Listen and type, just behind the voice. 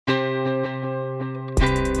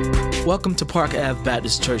Welcome to Park Ave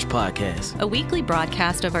Baptist Church Podcast, a weekly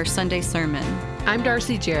broadcast of our Sunday sermon. I'm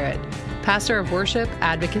Darcy Jarrett, pastor of worship,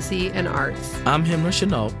 advocacy, and arts. I'm Himra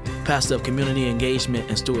Chenault, pastor of community engagement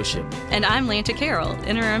and stewardship. And I'm Lanta Carroll,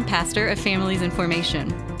 interim pastor of families and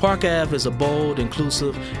formation. Park Ave is a bold,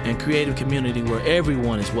 inclusive, and creative community where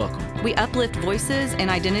everyone is welcome. We uplift voices and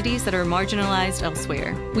identities that are marginalized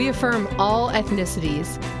elsewhere. We affirm all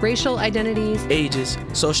ethnicities, racial identities, ages,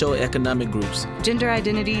 socioeconomic groups, gender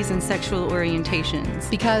identities, and sexual orientations.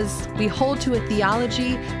 Because we hold to a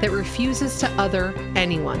theology that refuses to other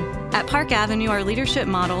anyone. At Park Avenue, our leadership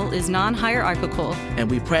model is non-hierarchical. And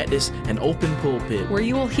we practice an open pulpit where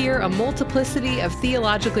you will hear a multiplicity of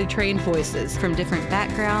theologically trained voices from different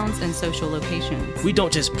backgrounds and social locations. We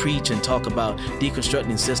don't just preach and talk about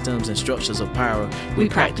deconstructing systems and structures of power. We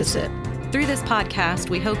practice it. Through this podcast,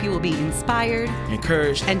 we hope you will be inspired,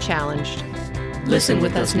 encouraged, and challenged. Listen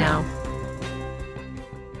with us now.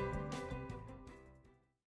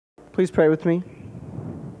 Please pray with me.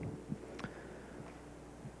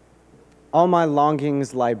 All my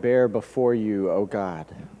longings lie bare before you, O God.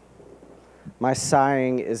 My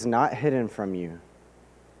sighing is not hidden from you.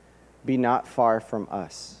 Be not far from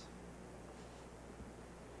us.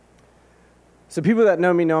 So people that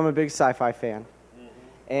know me know I'm a big sci-fi fan.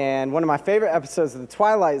 And one of my favorite episodes of The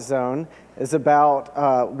Twilight Zone is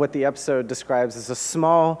about what the episode describes as a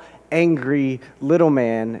small, angry little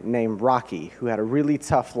man named Rocky who had a really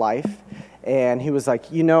tough life. And he was like,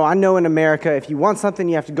 I know in America, if you want something,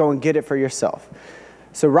 you have to go and get it for yourself.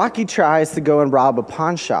 So Rocky tries to go and rob a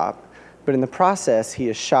pawn shop, but in the process, he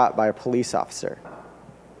is shot by a police officer.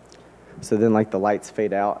 So then, the lights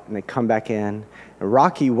fade out, and they come back in, and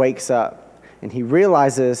Rocky wakes up, and he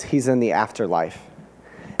realizes he's in the afterlife.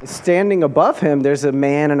 And standing above him, there's a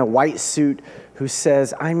man in a white suit who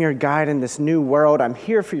says, I'm your guide in this new world. I'm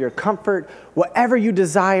here for your comfort. Whatever you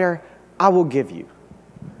desire, I will give you.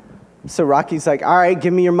 So Rocky's like, all right,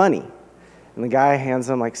 give me your money. And the guy hands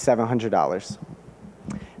him $700.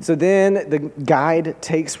 So then the guide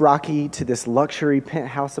takes Rocky to this luxury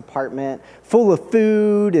penthouse apartment full of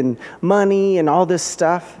food and money and all this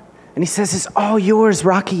stuff. And he says, it's all yours,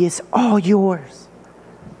 Rocky, it's all yours.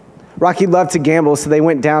 Rocky loved to gamble, so they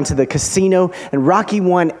went down to the casino, and Rocky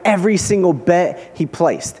won every single bet he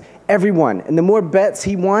placed. Every one. And the more bets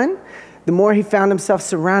he won, the more he found himself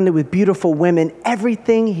surrounded with beautiful women.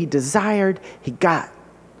 Everything he desired, he got.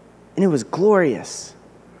 And it was glorious.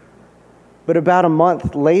 But about a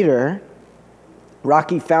month later,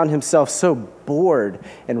 Rocky found himself so bored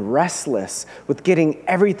and restless with getting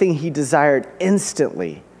everything he desired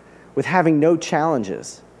instantly, with having no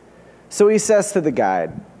challenges. So he says to the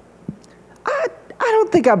guide, I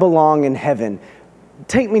don't think I belong in heaven.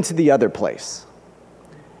 Take me to the other place.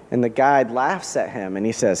 And the guide laughs at him and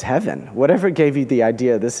he says, heaven? Whatever gave you the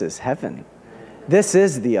idea this is heaven? This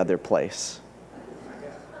is the other place.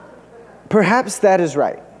 Perhaps that is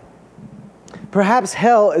right. Perhaps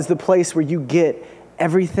hell is the place where you get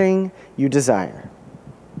everything you desire.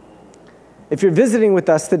 If you're visiting with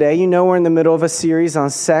us today, you know we're in the middle of a series on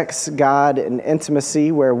sex, God, and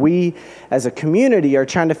intimacy, where we as a community are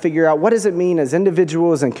trying to figure out what does it mean as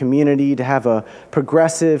individuals and community to have a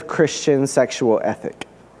progressive Christian sexual ethic.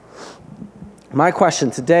 My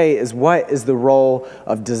question today is, what is the role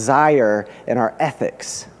of desire in our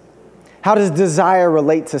ethics? How does desire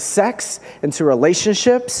relate to sex and to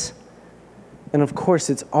relationships? And of course,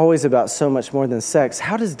 it's always about so much more than sex.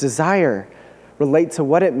 How does desire relate to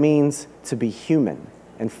what it means to be human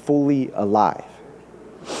and fully alive?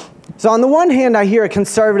 So on the one hand, I hear a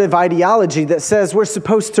conservative ideology that says we're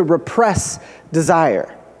supposed to repress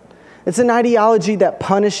desire. It's an ideology that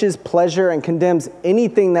punishes pleasure and condemns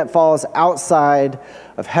anything that falls outside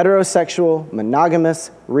of heterosexual, monogamous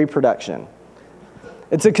reproduction.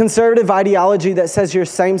 It's a conservative ideology that says your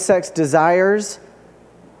same-sex desires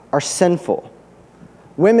are sinful.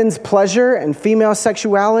 Women's pleasure and female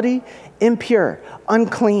sexuality, impure,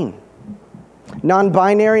 unclean.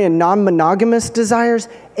 Non-binary and non-monogamous desires,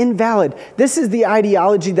 invalid. This is the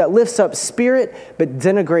ideology that lifts up spirit but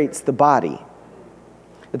denigrates the body.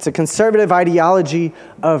 It's a conservative ideology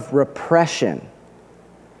of repression.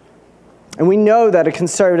 And we know that a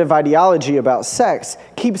conservative ideology about sex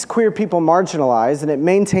keeps queer people marginalized, and it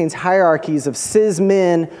maintains hierarchies of cis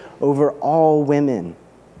men over all women.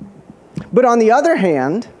 But on the other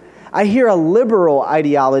hand, I hear a liberal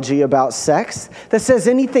ideology about sex that says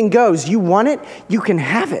anything goes. You want it, you can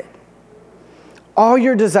have it. All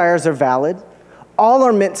your desires are valid. All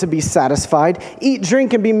are meant to be satisfied. Eat,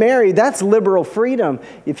 drink, and be merry. That's liberal freedom.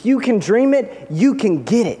 If you can dream it, you can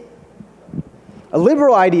get it. A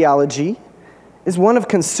liberal ideology is one of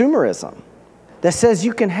consumerism. that says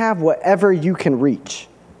you can have whatever you can reach.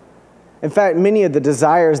 In fact, many of the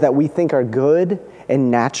desires that we think are good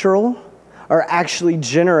and natural are actually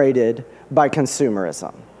generated by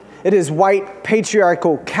consumerism. It is white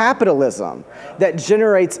patriarchal capitalism that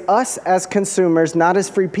generates us as consumers, not as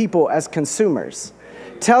free people, as consumers.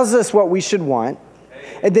 Tells us what we should want,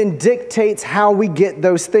 and then dictates how we get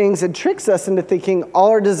those things and tricks us into thinking all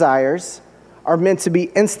our desires are meant to be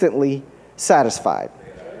instantly satisfied.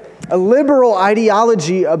 A liberal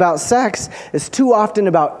ideology about sex is too often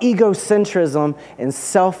about egocentrism and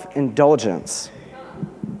self-indulgence.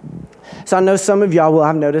 So I know some of y'all will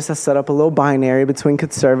have noticed I set up a little binary between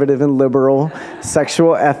conservative and liberal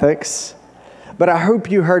sexual ethics, but I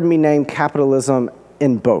hope you heard me name capitalism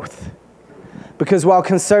in both. Because while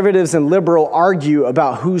conservatives and liberal argue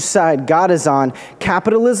about whose side God is on,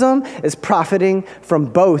 capitalism is profiting from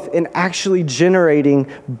both and actually generating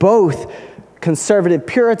both conservative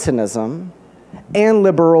Puritanism and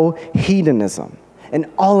liberal hedonism. And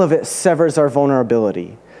all of it severs our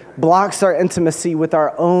vulnerability, blocks our intimacy with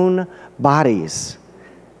our own bodies,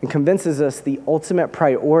 and convinces us the ultimate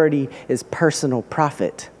priority is personal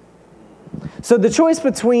profit. So the choice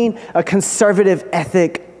between a conservative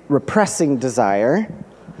ethic repressing desire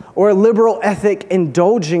or a liberal ethic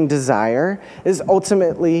indulging desire is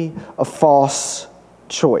ultimately a false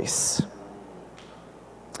choice.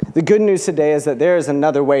 The good news today is that there is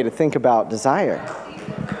another way to think about desire.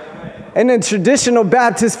 And in traditional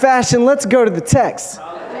Baptist fashion, let's go to the text.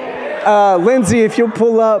 Lindsay, if you'll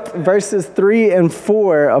pull up verses 3 and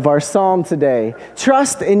 4 of our psalm today.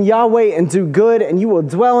 Trust in Yahweh and do good, and you will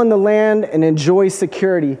dwell in the land and enjoy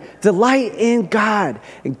security. Delight in God,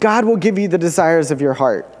 and God will give you the desires of your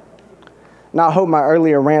heart. Now, I hope my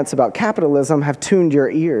earlier rants about capitalism have tuned your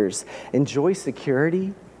ears. Enjoy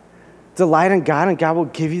security. Delight in God, and God will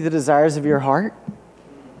give you the desires of your heart.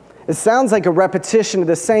 It sounds like a repetition of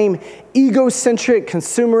the same egocentric,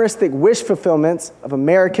 consumeristic wish fulfillments of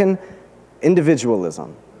American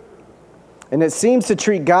individualism. And it seems to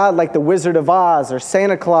treat God like the Wizard of Oz or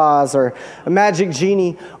Santa Claus or a magic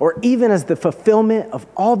genie, or even as the fulfillment of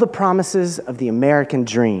all the promises of the American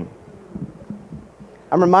dream.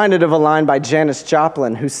 I'm reminded of a line by Janis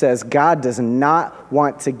Joplin who says, God does not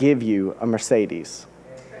want to give you a Mercedes.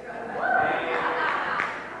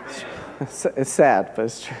 It's sad, but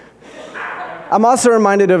it's true. I'm also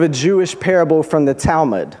reminded of a Jewish parable from the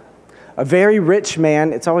Talmud. A very rich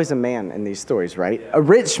man, it's always a man in these stories, right? A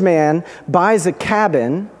rich man buys a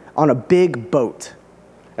cabin on a big boat,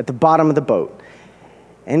 at the bottom of the boat.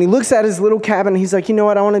 And he looks at his little cabin and he's like, you know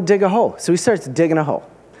what, I want to dig a hole. So he starts digging a hole.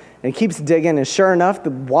 And he keeps digging, and sure enough,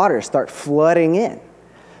 the water starts flooding in.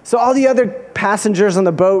 So all the other passengers on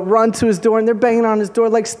the boat run to his door, and they're banging on his door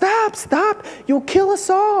like, stop, stop, you'll kill us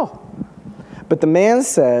all. But the man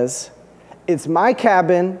says, it's my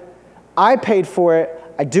cabin, I paid for it,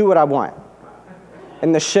 I do what I want.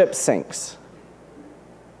 And the ship sinks.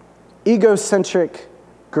 Egocentric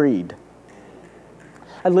greed.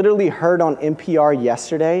 I literally heard on NPR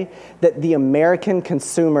yesterday that the American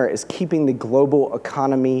consumer is keeping the global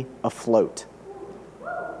economy afloat.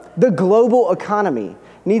 The global economy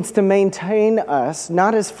needs to maintain us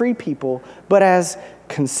not as free people, but as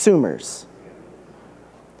consumers.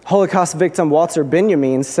 Holocaust victim Walter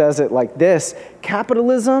Benjamin says it like this: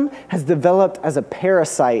 capitalism has developed as a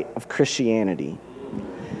parasite of Christianity.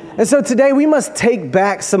 And so today we must take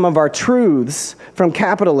back some of our truths from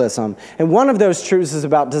capitalism. And one of those truths is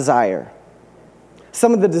about desire.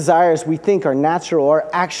 Some of the desires we think are natural are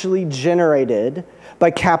actually generated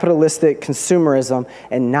by capitalistic consumerism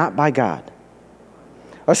and not by God.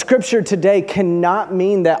 Our scripture today cannot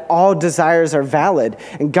mean that all desires are valid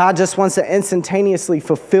and God just wants to instantaneously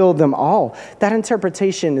fulfill them all. That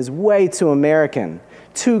interpretation is way too American,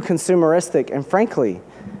 too consumeristic, and frankly,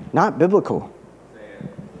 not biblical.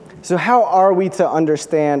 So how are we to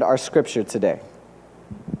understand our scripture today?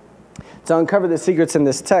 To uncover the secrets in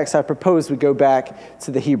this text, I propose we go back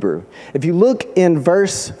to the Hebrew. If you look in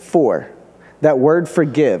verse 4, that word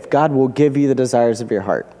forgive, God will give you the desires of your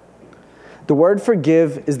heart. The word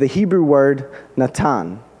forgive is the Hebrew word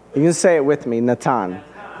natan. You can say it with me, natan.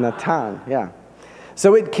 Natan, yeah.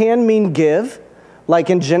 So it can mean give,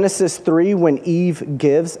 like in Genesis 3 when Eve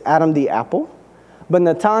gives Adam the apple. But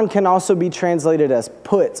natan can also be translated as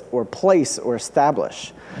put or place or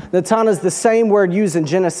establish. Natan is the same word used in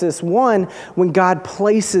Genesis 1 when God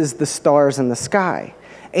places the stars in the sky,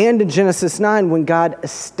 and in Genesis 9 when God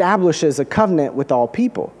establishes a covenant with all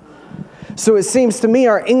people. So it seems to me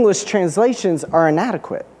our English translations are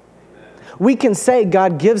inadequate. We can say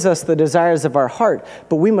God gives us the desires of our heart,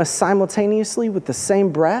 but we must simultaneously, with the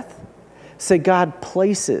same breath, Say, God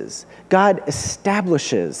places, God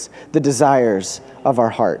establishes the desires of our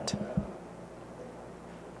heart.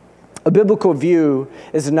 A biblical view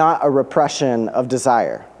is not a repression of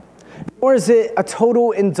desire, nor is it a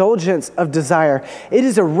total indulgence of desire. It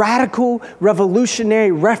is a radical,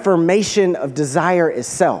 revolutionary reformation of desire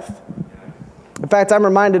itself. In fact, I'm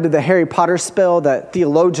reminded of the Harry Potter spell that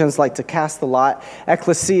theologians like to cast a lot,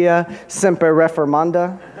 Ecclesia Semper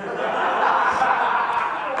Reformanda.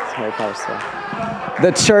 It's Harry Potter spell.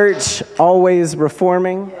 The church always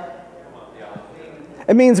reforming.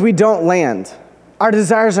 It means we don't land. Our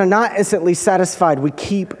desires are not instantly satisfied. We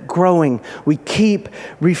keep growing. We keep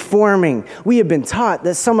reforming. We have been taught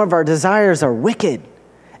that some of our desires are wicked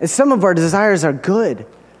and some of our desires are good,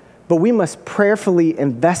 but we must prayerfully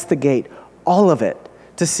investigate all of it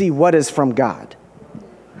to see what is from God.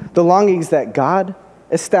 The longings that God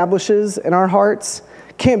establishes in our hearts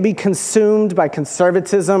can't be consumed by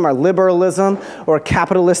conservatism or liberalism or a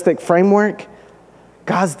capitalistic framework.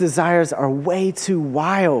 God's desires are way too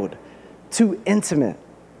wild, too intimate.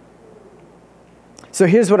 So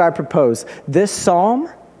here's what I propose. This psalm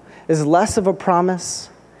is less of a promise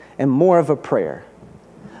and more of a prayer.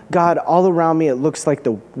 God, all around me, it looks like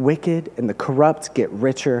the wicked and the corrupt get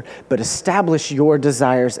richer, but establish your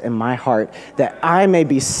desires in my heart that I may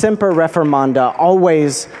be semper reformanda,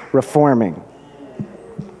 always reforming.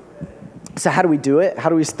 So how do we do it? How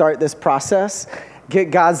do we start this process?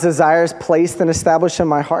 Get God's desires placed and established in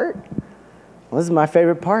my heart? Well, this is my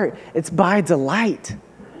favorite part. It's by delight.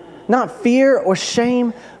 Not fear or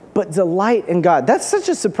shame, but delight in God. That's such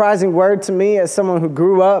a surprising word to me as someone who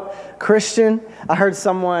grew up Christian. I heard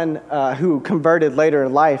someone who converted later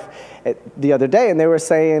in life the other day, and they were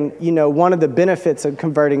saying, one of the benefits of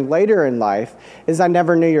converting later in life is I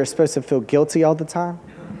never knew you were supposed to feel guilty all the time.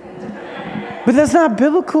 But that's not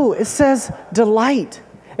biblical. It says delight.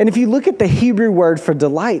 And if you look at the Hebrew word for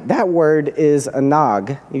delight, that word is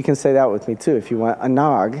anag. You can say that with me too if you want,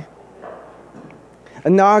 anag.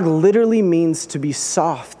 Anag literally means to be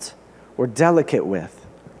soft or delicate with.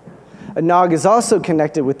 Anag is also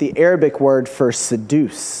connected with the Arabic word for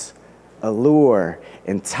seduce, allure,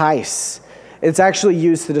 entice. It's actually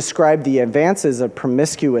used to describe the advances of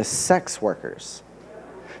promiscuous sex workers.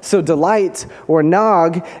 So delight or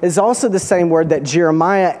anag is also the same word that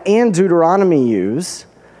Jeremiah and Deuteronomy use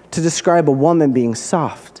to describe a woman being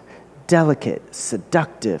soft, delicate,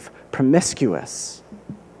 seductive, promiscuous.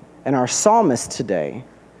 And our psalmist today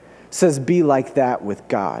says, be like that with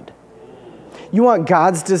God. You want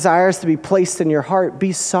God's desires to be placed in your heart?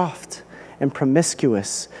 Be soft and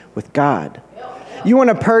promiscuous with God. You want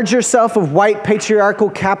to purge yourself of white, patriarchal,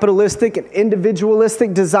 capitalistic, and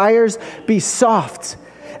individualistic desires? Be soft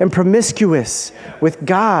and promiscuous with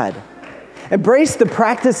God. Embrace the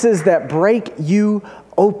practices that break you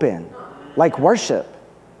open, like worship,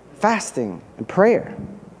 fasting, and prayer.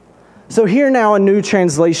 So hear now a new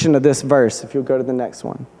translation of this verse, if you'll go to the next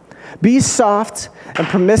one. Be soft and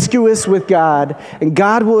promiscuous with God, and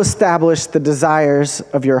God will establish the desires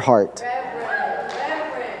of your heart.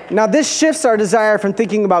 Now this shifts our desire from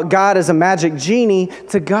thinking about God as a magic genie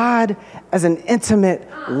to God as an intimate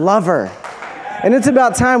lover. And it's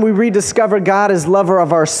about time we rediscover God as lover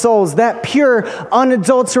of our souls. That pure,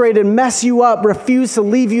 unadulterated, mess you up, refuse to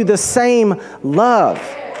leave you the same love.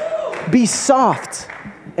 Be soft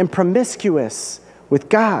and promiscuous with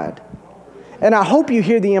God. And I hope you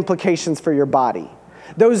hear the implications for your body.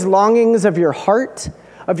 Those longings of your heart,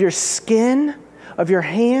 of your skin, of your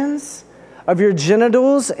hands, of your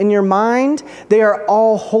genitals and your mind, they are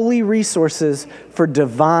all holy resources for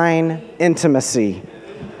divine intimacy.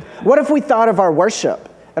 What if we thought of our worship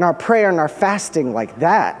and our prayer and our fasting like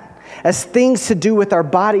that, as things to do with our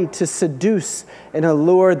body to seduce and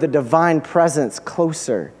allure the divine presence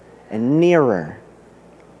closer and nearer?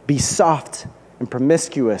 Be soft and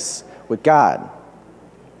promiscuous with God.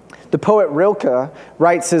 The poet Rilke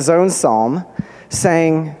writes his own psalm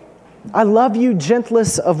saying, I love you,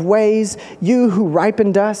 gentlest of ways, you who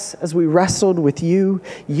ripened us as we wrestled with you,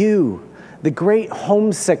 the great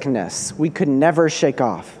homesickness we could never shake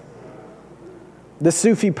off. The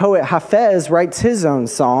Sufi poet Hafez writes his own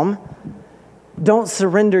psalm, don't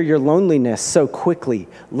surrender your loneliness so quickly.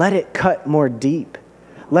 Let it cut more deep.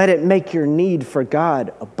 Let it make your need for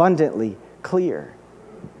God abundantly clear.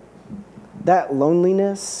 That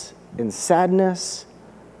loneliness and sadness,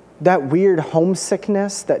 that weird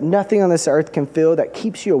homesickness that nothing on this earth can fill, that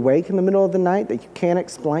keeps you awake in the middle of the night that you can't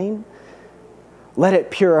explain, let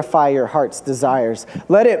it purify your heart's desires.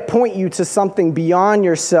 Let it point you to something beyond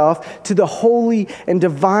yourself, to the holy and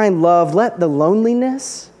divine love. Let the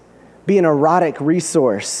loneliness be an erotic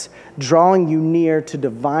resource, drawing you near to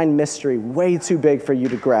divine mystery way too big for you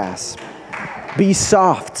to grasp. Be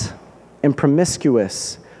soft and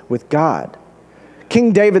promiscuous with God.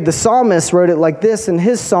 King David, the psalmist, wrote it like this in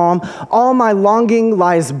his psalm: all my longing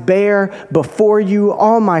lies bare before you.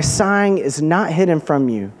 All my sighing is not hidden from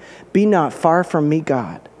you. Be not far from me,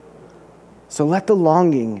 God. So let the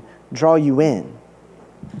longing draw you in.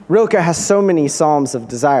 Rilke has so many psalms of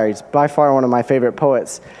desire. He's by far one of my favorite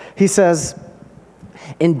poets. He says,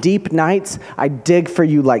 in deep nights, I dig for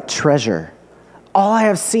you like treasure. All I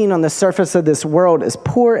have seen on the surface of this world is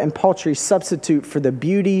poor and paltry substitute for the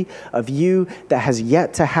beauty of you that has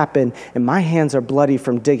yet to happen, and my hands are bloody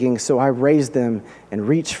from digging, so I raise them and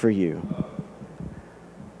reach for you.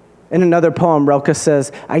 In another poem, Rilke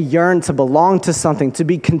says, I yearn to belong to something, to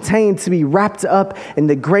be contained, to be wrapped up in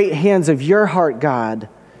the great hands of your heart, God.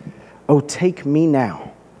 Oh, take me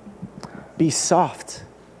now. Be soft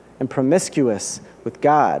and promiscuous with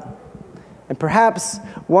God. And perhaps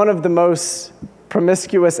one of the most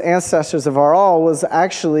promiscuous ancestors of our all was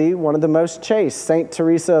actually one of the most chaste, Saint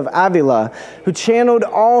Teresa of Avila, who channeled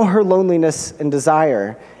all her loneliness and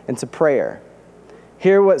desire into prayer.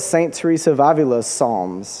 Hear what Saint Teresa of Avila's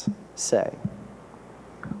psalms say.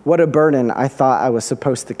 What a burden I thought I was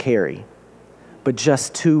supposed to carry, but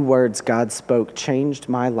just 2 words God spoke changed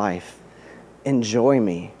my life. Enjoy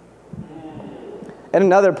me. In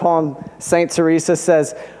another poem, Saint Teresa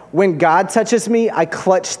says, when God touches me, I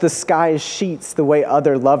clutch the sky's sheets the way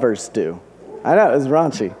other lovers do. I know, it was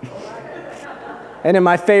raunchy. And in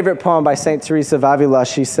my favorite poem by Saint Teresa of Avila,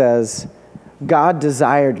 she says, God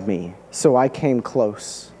desired me, so I came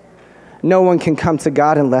close. No one can come to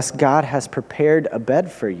God unless God has prepared a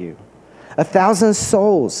bed for you. 1,000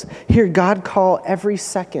 souls hear God call every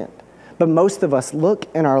second, but most of us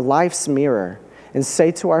look in our life's mirror and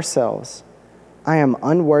say to ourselves, I am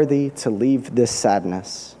unworthy to leave this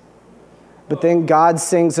sadness. But then God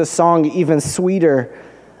sings a song even sweeter.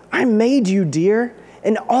 I made you, dear,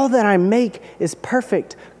 and all that I make is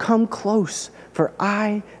perfect. Come close, for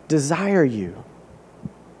I desire you.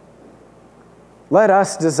 Let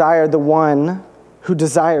us desire the one who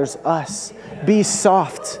desires us. Be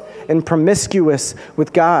soft and promiscuous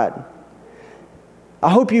with God. I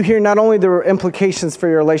hope you hear not only the implications for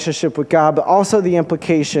your relationship with God, but also the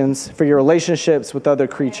implications for your relationships with other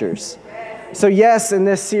creatures. So yes, in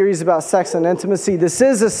this series about sex and intimacy, this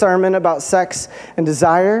is a sermon about sex and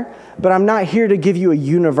desire, but I'm not here to give you a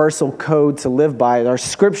universal code to live by. Our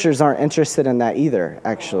scriptures aren't interested in that either,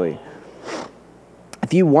 actually.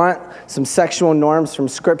 If you want some sexual norms from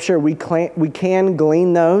scripture, we can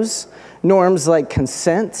glean those. Norms like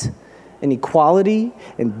consent and equality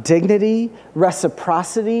and dignity,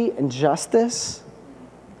 reciprocity and justice.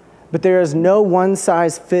 But there is no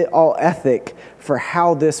one-size-fits-all ethic for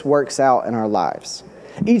how this works out in our lives.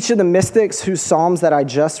 Each of the mystics whose psalms that I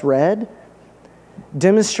just read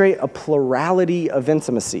demonstrate a plurality of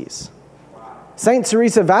intimacies. Saint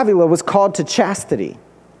Teresa of Avila was called to chastity.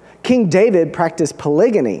 King David practiced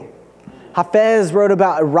polygamy. Hafez wrote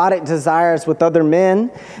about erotic desires with other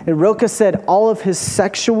men, and Rilke said all of his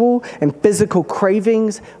sexual and physical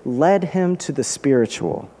cravings led him to the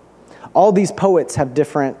spiritual. All these poets have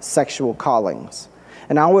different sexual callings,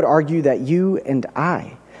 and I would argue that you and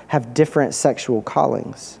I have different sexual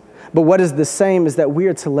callings. But what is the same is that we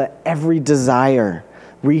are to let every desire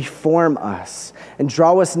reform us and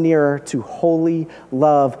draw us nearer to holy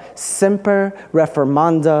love, semper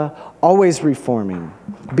reformanda, always reforming.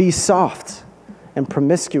 Be soft and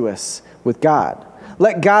promiscuous with God.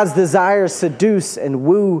 Let God's desires seduce and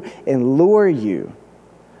woo and lure you.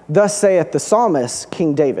 Thus saith the psalmist,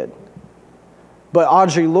 King David. But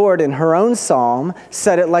Audre Lorde, in her own psalm,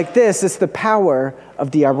 said it like this: it's the power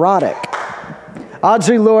of the erotic.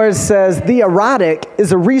 Audre Lorde says, the erotic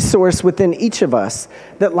is a resource within each of us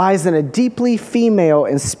that lies in a deeply female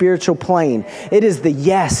and spiritual plane. It is the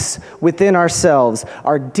yes within ourselves,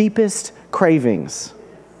 our deepest cravings.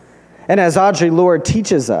 And as Audre Lorde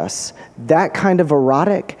teaches us, that kind of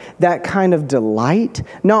erotic, that kind of delight,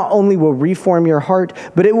 not only will reform your heart,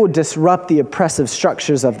 but it will disrupt the oppressive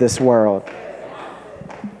structures of this world.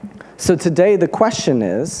 So today the question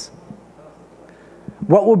is,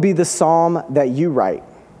 what will be the psalm that you write?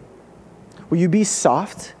 Will you be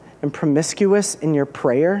soft and promiscuous in your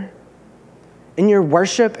prayer? In your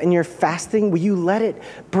worship and your fasting, will you let it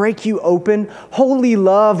break you open? Holy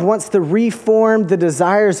love wants to reform the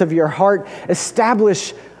desires of your heart,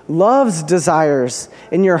 establish love's desires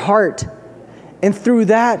in your heart, and through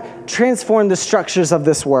that, transform the structures of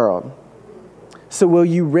this world. So will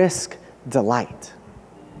you risk delight?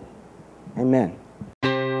 Amen.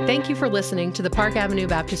 Thank you for listening to the Park Avenue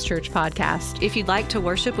Baptist Church podcast. If you'd like to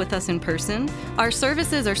worship with us in person, our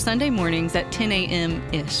services are Sunday mornings at 10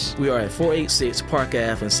 a.m.-ish. We are at 486 Park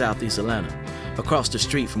Ave in Southeast Atlanta, across the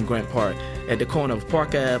street from Grant Park, at the corner of Park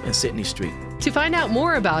Ave and Sydney Street. To find out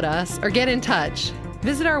more about us or get in touch,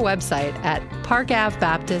 visit our website at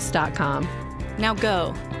parkavbaptist.com. Now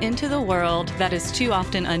go into the world that is too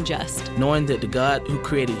often unjust, knowing that the God who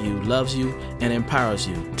created you loves you and empowers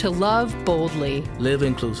you to love boldly, live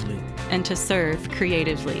inclusively, and to serve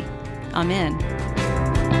creatively. Amen.